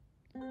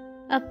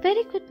A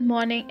very good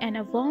morning and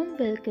a warm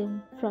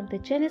welcome from the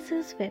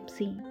Genesis web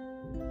scene.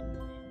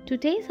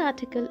 Today's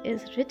article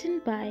is written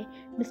by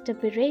Mr.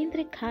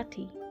 Virendra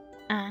Khati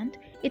and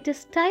it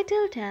is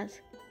titled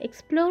as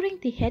Exploring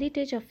the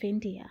Heritage of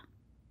India,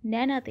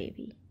 Naina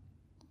Devi.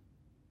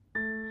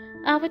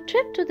 Our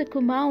trip to the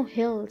Kumaon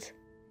Hills,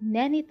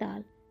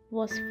 Nainital,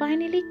 was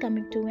finally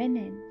coming to an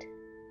end.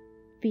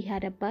 We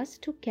had a bus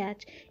to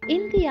catch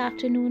in the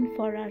afternoon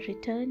for our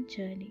return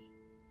journey.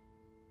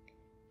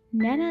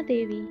 Naina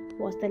Devi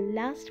was the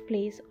last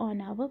place on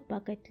our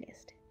bucket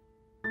list.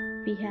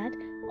 We had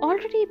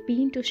already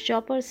been to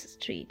Shoppers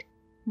Street,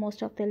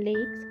 most of the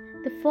lakes,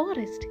 the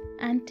forest,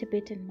 and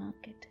Tibetan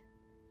market.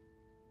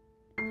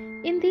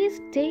 In these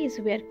days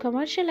where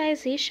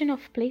commercialization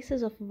of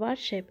places of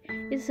worship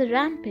is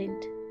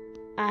rampant,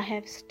 I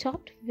have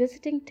stopped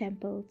visiting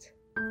temples.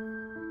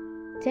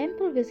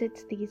 Temple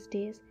visits these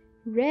days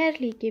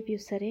rarely give you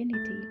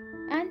serenity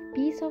and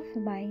peace of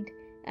mind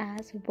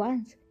as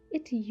once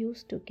it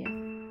used to give.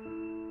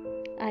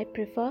 I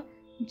prefer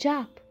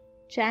jap,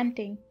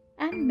 chanting,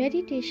 and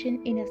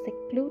meditation in a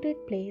secluded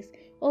place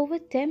over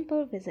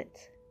temple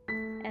visits,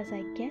 as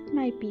I get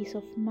my peace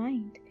of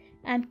mind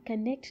and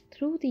connect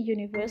through the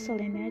universal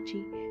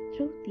energy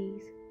through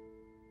these.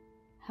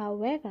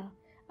 However,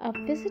 a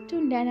visit to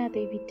Naina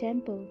Devi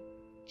temple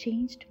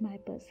changed my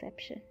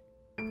perception.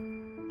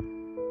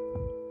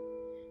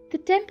 The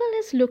temple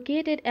is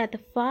located at the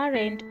far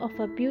end of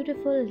a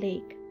beautiful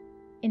lake.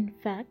 In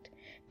fact,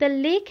 the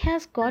lake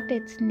has got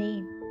its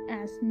name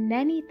as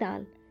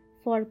Nainital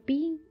for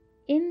being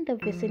in the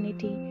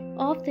vicinity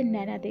of the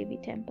Naina Devi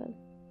temple.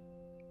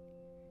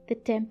 The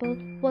temple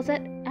was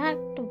at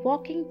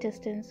walking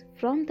distance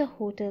from the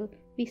hotel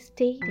we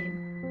stayed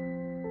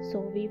in, so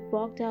we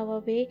walked our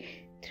way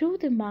through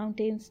the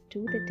mountains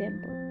to the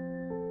temple.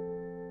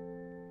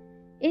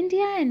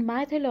 India and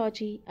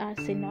mythology are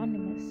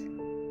synonymous.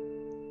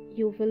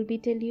 You will be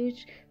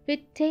deluged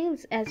with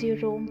tales as you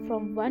roam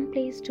from one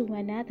place to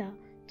another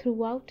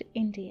throughout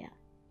India.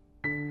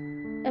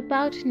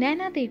 About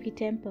Naina Devi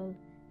temple,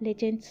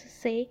 legends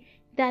say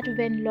that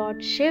when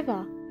Lord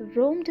Shiva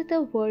roamed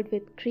the world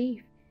with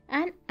grief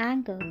and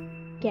anger,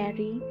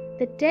 carrying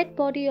the dead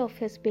body of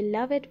his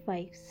beloved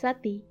wife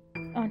Sati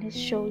on his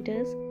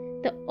shoulders,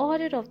 the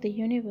order of the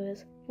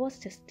universe was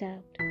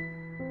disturbed.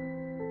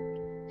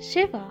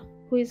 Shiva,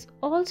 who is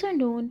also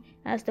known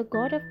as the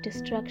god of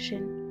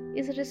destruction,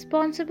 is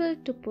responsible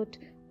to put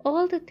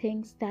all the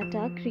things that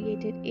are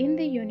created in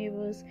the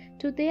universe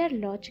to their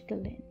logical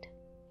end.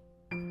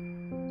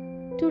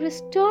 To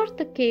restore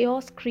the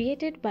chaos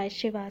created by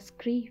Shiva's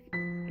grief,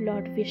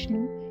 Lord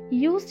Vishnu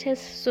used his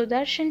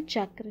Sudarshan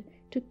Chakra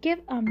to give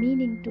a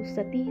meaning to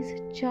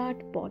Sati's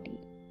charred body.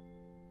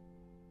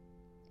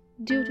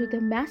 Due to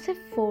the massive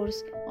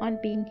force on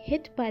being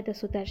hit by the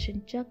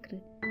Sudarshan Chakra,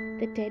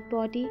 the dead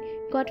body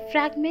got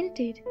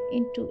fragmented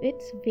into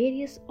its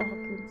various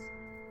organs.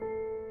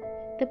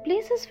 The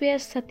places where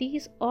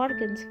Sati's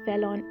organs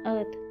fell on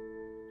earth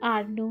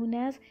are known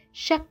as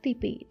Shakti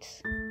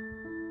Pits.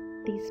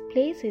 These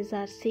places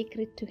are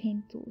sacred to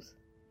Hindus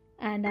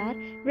and are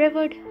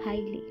revered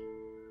highly.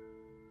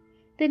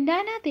 The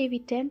Naina Devi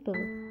temple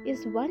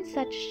is one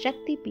such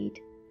Shakti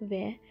Pit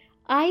where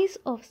eyes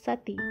of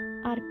Sati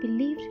are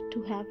believed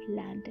to have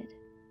landed.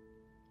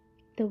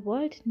 The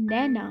word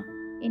Naina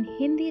in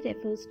Hindi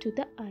refers to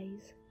the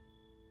eyes.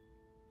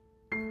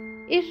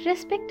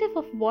 Irrespective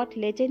of what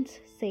legends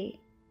say,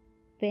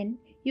 when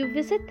you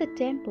visit the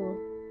temple,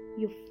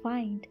 you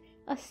find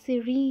a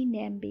serene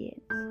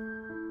ambience.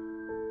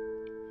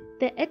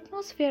 The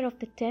atmosphere of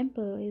the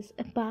temple is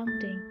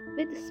abounding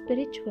with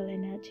spiritual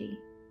energy.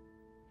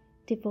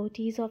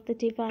 Devotees of the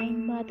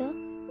Divine Mother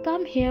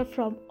come here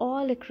from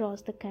all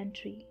across the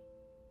country.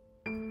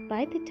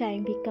 By the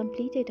time we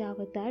completed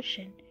our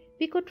darshan,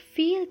 we could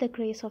feel the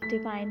grace of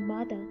Divine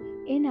Mother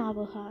in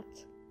our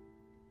hearts.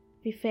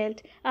 We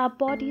felt our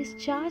bodies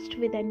charged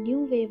with a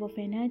new wave of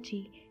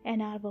energy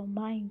and our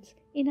minds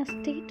in a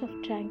state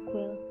of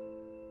tranquil.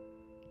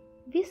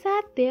 We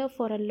sat there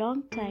for a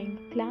long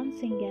time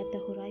glancing at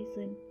the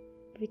horizon,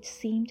 which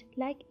seemed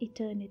like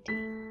eternity,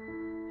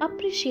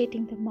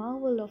 appreciating the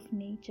marvel of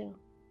nature.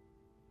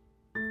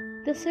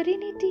 The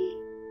serenity,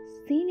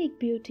 scenic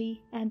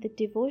beauty, and the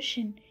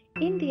devotion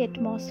in the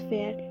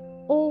atmosphere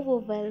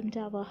overwhelmed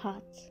our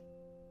hearts.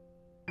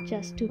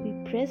 Just to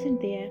be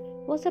present there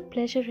was a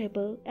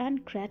pleasurable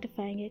and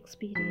gratifying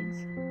experience.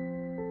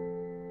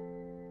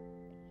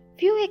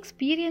 Few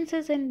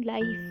experiences in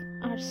life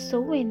are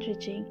so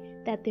enriching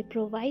that they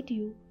provide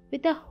you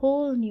with a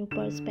whole new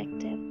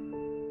perspective.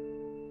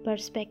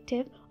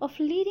 Perspective of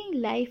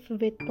leading life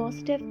with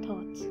positive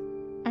thoughts,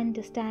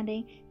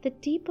 understanding the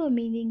deeper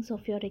meanings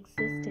of your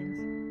existence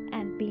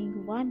and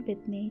being one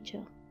with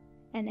nature,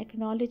 and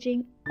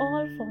acknowledging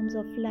all forms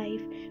of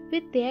life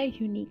with their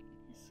uniqueness.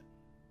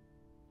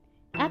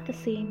 At the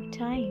same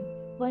time,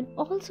 one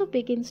also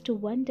begins to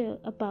wonder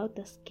about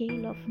the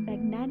scale of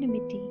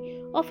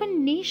magnanimity of a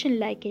nation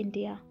like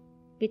India,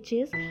 which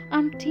is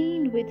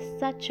umpteen with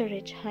such a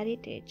rich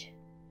heritage.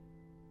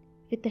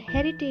 with a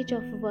heritage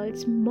of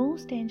world's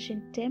most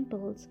ancient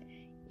temples,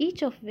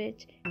 each of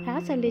which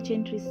has a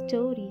legendary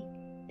story,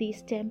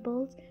 these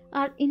temples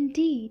are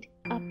indeed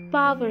a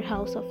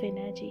powerhouse of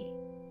energy.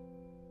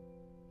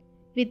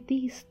 With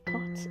these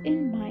thoughts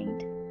in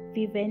mind,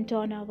 we went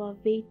on our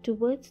way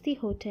towards the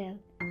hotel,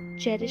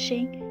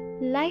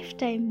 cherishing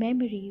lifetime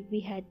memory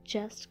we had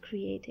just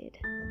created.